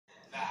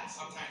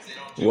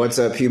What's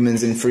up,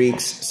 humans and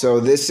freaks? So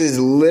this is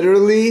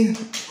literally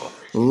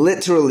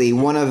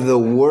one of the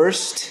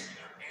worst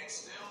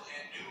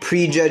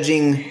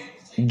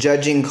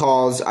judging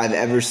calls I've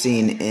ever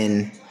seen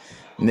in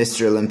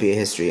Mr. Olympia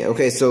history.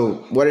 Okay, so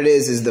what it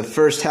is the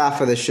first half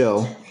of the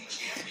show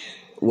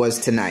was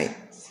tonight.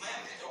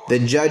 The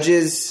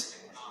judges,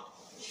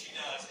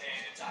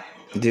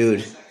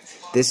 dude,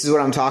 this is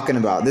what I'm talking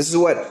about. This is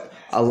what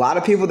a lot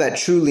of people that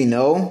truly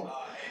know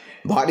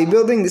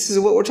bodybuilding, this is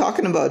what we're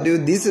talking about,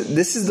 dude. This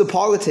is the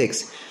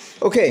politics.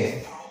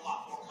 Okay.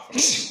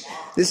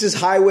 This is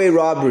highway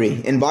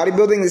robbery. In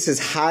bodybuilding, this is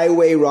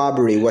highway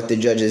robbery, what the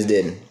judges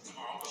did.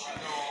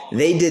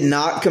 They did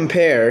not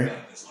compare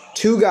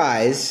two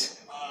guys,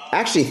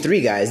 actually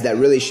three guys, that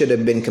really should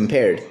have been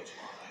compared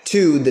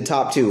to the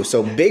top two.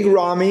 So Big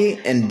Ramy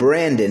and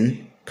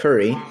Brandon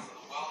Curry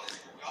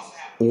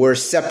were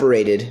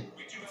separated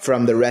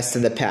from the rest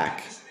of the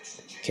pack.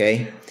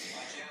 Okay?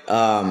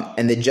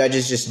 And the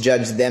judges just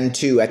judged them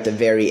two at the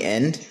very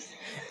end.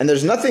 And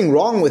there's nothing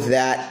wrong with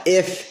that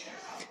if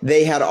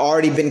they had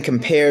already been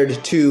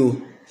compared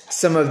to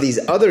some of these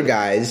other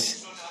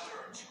guys.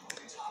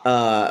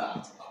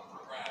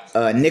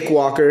 Nick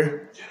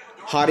Walker,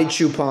 Hadi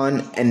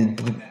Chupon,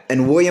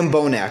 and William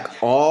Bonac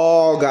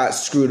all got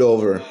screwed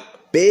over.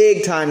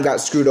 Big time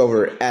got screwed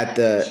over at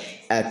the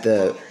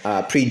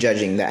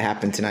prejudging that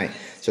happened tonight.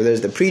 So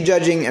there's the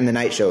prejudging and the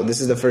night show.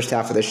 This is the first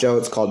half of the show.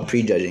 It's called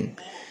prejudging.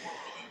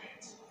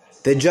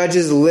 The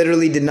judges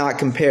literally did not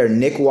compare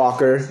Nick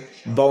Walker,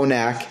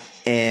 Bonac,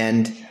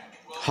 and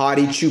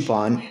Hadi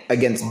Chupon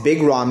against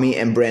Big Ramy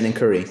and Brandon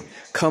Curry.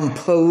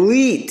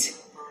 Complete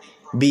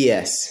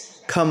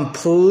BS.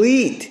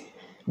 Complete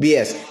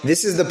BS.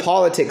 This is the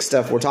politics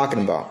stuff we're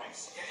talking about.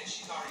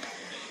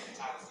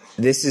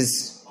 This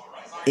is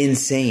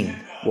insane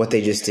what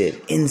they just did.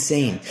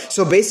 Insane.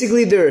 So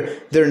basically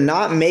they're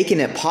not making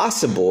it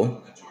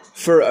possible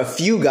for a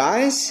few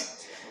guys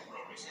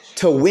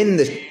to win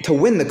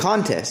the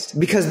contest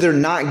because they're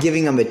not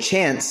giving them a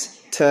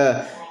chance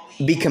to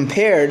be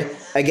compared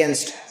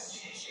against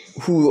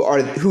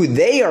who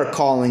they are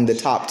calling the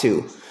top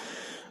two.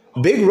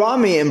 Big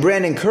Ramy and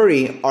Brandon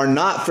Curry are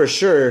not for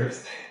sure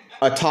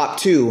a top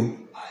two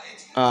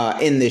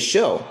in this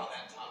show.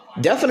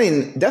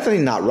 Definitely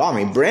not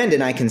Ramy.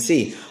 Brandon, I can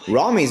see.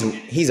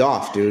 He's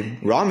off, dude.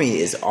 Ramy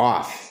is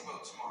off.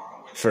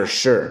 For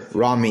sure.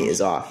 Ramy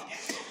is off.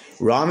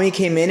 Ramy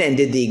came in and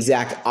did the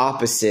exact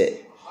opposite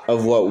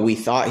of what we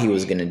thought he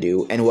was going to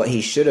do and what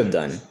he should have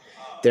done.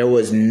 There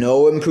was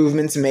no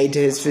improvements made to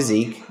his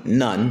physique.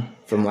 None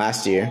from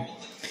last year.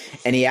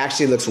 And he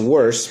actually looks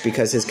worse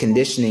because his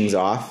conditioning's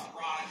off.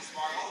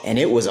 And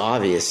it was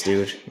obvious,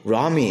 dude.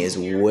 Ramy is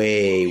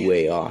way,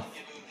 way off.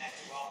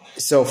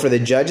 So for the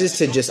judges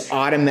to just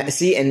automatically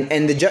see,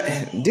 and the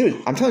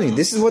dude, I'm telling you,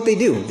 this is what they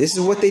do. This is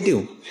what they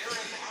do.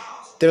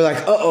 They're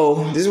like,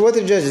 this is what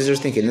the judges are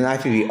thinking in the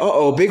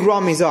IFBB. Big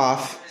Ramy's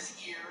off,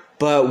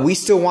 but we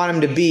still want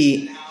him to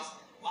be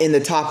in the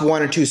top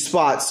one or two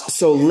spots.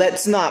 So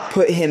let's not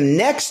put him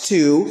next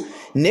to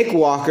Nick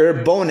Walker,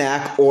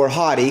 Bonac, or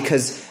Hadi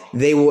because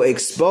they will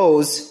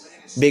expose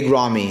Big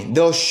Ramy.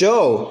 They'll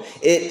show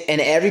it,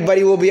 and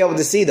everybody will be able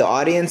to see. The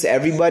audience,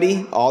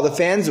 everybody, all the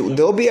fans,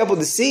 they'll be able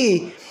to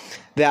see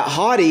that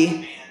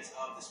Hadi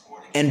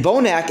and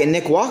Bonac and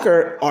Nick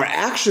Walker are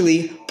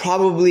actually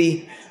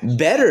probably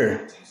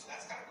better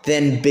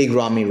than Big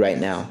Ramy right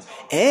now.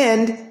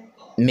 And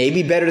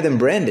maybe better than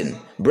Brandon.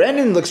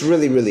 Brandon looks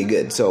really, really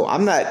good. So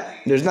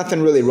there's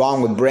nothing really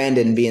wrong with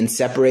Brandon being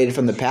separated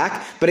from the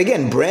pack. But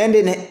again,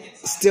 Brandon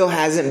still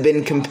hasn't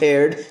been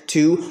compared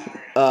to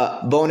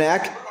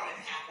Bonac,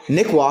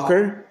 Nick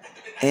Walker,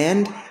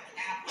 and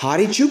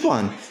Hadi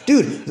Chupon.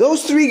 Dude,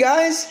 those three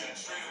guys,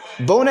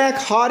 Bonac,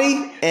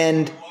 Hadi,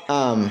 and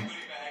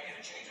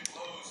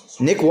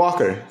Nick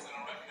Walker,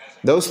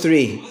 those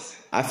three,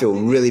 I feel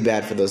really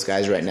bad for those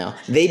guys right now.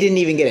 They didn't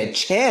even get a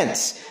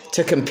chance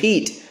to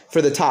compete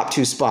for the top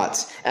two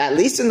spots. At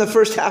least in the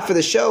first half of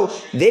the show,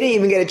 they didn't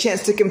even get a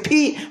chance to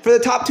compete for the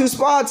top two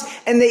spots,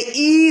 and they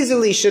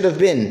easily should have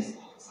been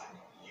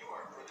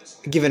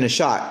given a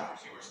shot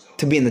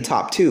to be in the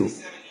top two.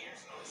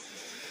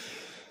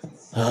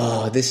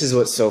 Oh, this is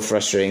what's so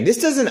frustrating.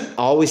 This doesn't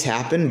always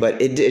happen,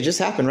 but it just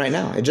happened right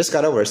now. It just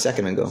got over a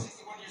second ago.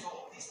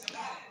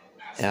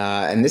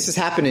 And this has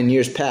happened in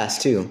years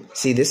past, too.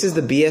 See, this is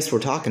the BS we're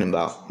talking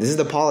about. This is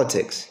the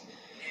politics.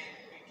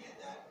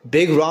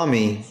 Big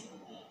Ramy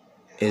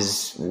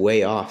is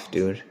way off,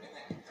 dude.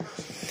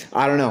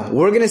 I don't know.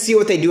 We're going to see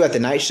what they do at the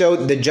night show.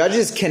 The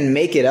judges can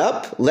make it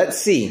up.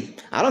 Let's see.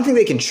 I don't think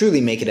they can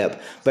truly make it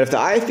up. But if the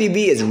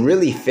IFBB is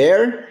really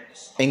fair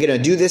and going to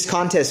do this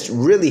contest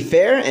really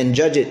fair and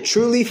judge it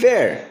truly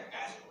fair,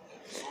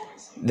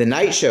 the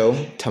night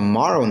show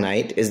tomorrow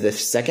night is the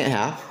second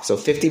half. So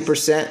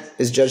 50%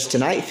 is judged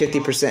tonight,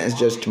 50% is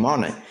judged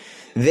tomorrow night.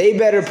 They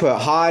better put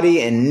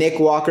Hadi and Nick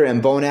Walker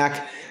and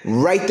Bonac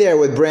right there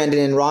with Brandon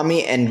and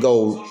Ramy and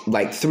go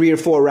like 3 or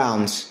 4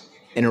 rounds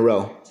in a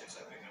row.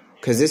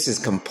 Because this is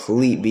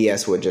complete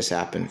BS what just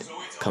happened.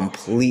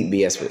 complete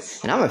BS with.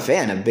 And I'm a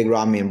fan of Big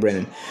Ramy and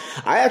Brandon.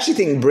 I actually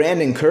think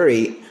Brandon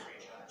Curry,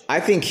 I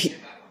think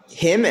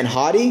him and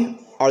Hadi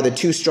are the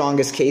two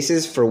strongest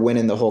cases for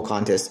winning the whole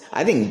contest.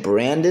 I think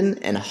Brandon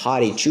and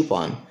Hadi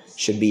Chupon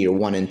should be your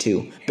 1 and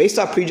 2. Based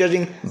off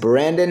prejudging,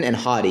 Brandon and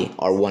Hadi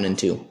are 1 and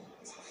 2.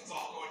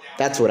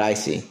 That's what I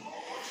see.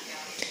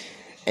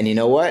 And you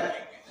know what?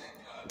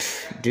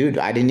 Dude,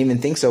 I didn't even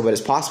think so, but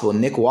it's possible.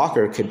 Nick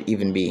Walker could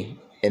even be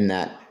in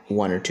that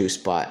 1 or 2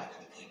 spot.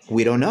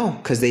 We don't know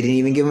because they didn't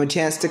even give him a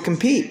chance to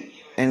compete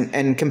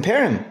and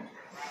compare him.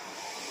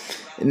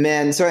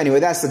 Man, so anyway,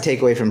 that's the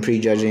takeaway from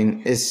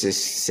prejudging. It's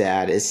just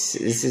sad.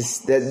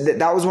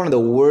 That was one of the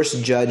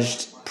worst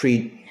judged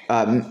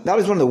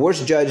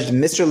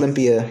Mr.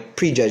 Olympia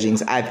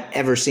prejudgings I've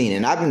ever seen,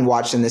 and I've been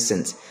watching this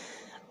since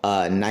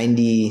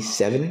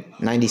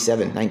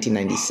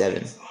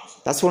 1997.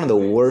 That's one of the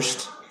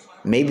worst,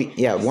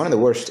 one of the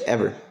worst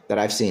ever that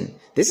I've seen.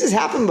 This has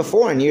happened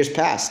before in years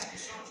past,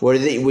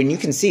 when you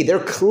can see they're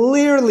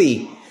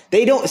clearly.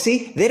 They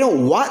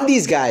don't want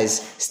these guys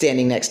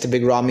standing next to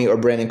Big Ramy or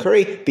Brandon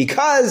Curry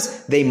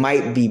because they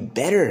might be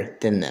better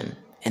than them.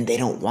 And they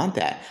don't want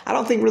that. I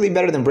don't think really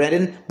better than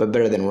Brandon, but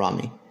better than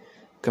Ramy.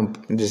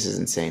 This is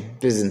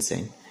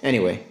insane.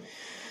 Anyway,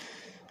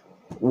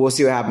 we'll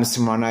see what happens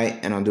tomorrow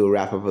night, and I'll do a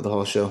wrap-up of the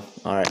whole show.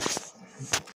 All right.